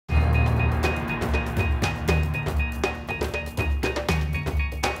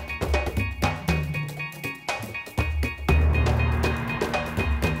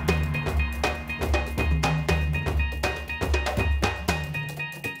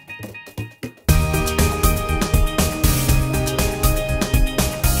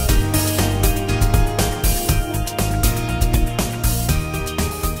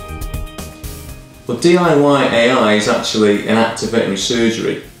Well, DIY AI is actually an act of veterinary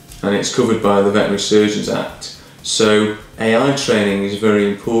surgery, and it's covered by the Veterinary Surgeons Act. So AI training is very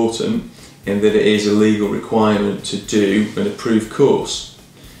important in that it is a legal requirement to do an approved course.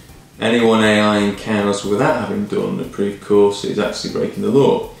 Anyone AI in cows without having done an approved course is actually breaking the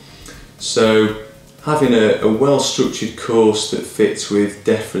law. So having a well-structured course that fits with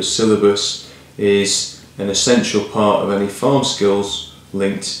DEFRA's syllabus is an essential part of any farm skills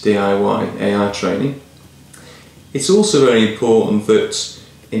linked DIY AI training. It's also very important that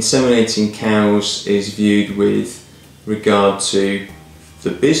inseminating cows is viewed with regard to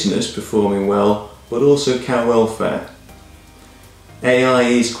the business performing well, but also cow welfare. AI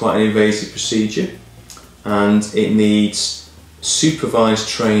is quite an invasive procedure and it needs supervised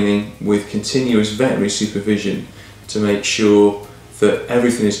training with continuous veterinary supervision to make sure that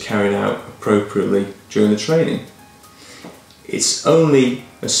everything is carried out appropriately during the training. It's only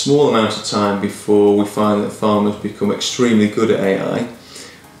a small amount of time before we find that farmers become extremely good at AI,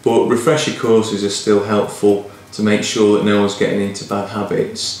 but refresher courses are still helpful to make sure that no one's getting into bad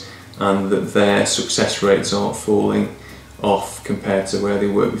habits and that their success rates aren't falling off compared to where they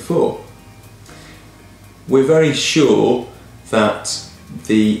were before. We're very sure that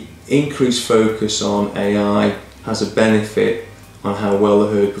the increased focus on AI has a benefit on how well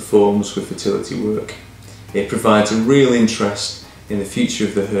the herd performs with fertility work. It provides a real interest in the future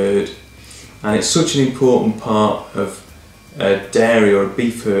of the herd, and it's such an important part of a dairy or a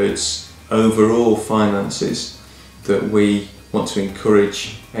beef herd's overall finances that we want to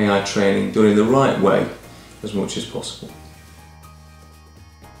encourage AI training done in the right way as much as possible.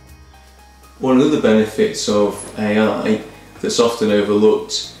 One of the benefits of AI that's often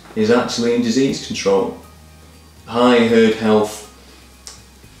overlooked is actually in disease control. High herd health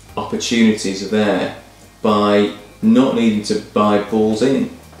opportunities are there by not needing to buy bulls in.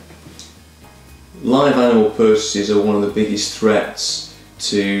 Live animal purchases are one of the biggest threats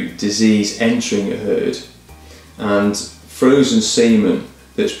to disease entering a herd, and frozen semen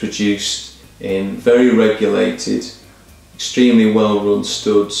that's produced in very regulated, extremely well run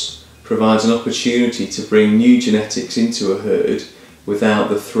studs provides an opportunity to bring new genetics into a herd without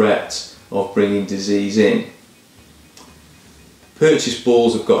the threat of bringing disease in. Purchased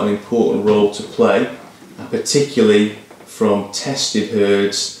bulls have got an important role to play, particularly from tested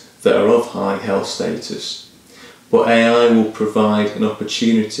herds that are of high health status. But AI will provide an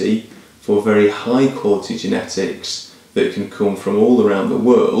opportunity for very high quality genetics that can come from all around the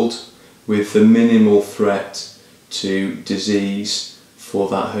world with the minimal threat to disease for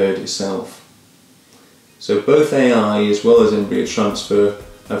that herd itself. So both AI as well as embryo transfer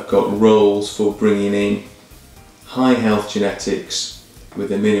have got roles for bringing in high health genetics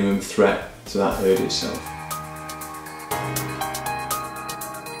with a minimum threat to that herd itself.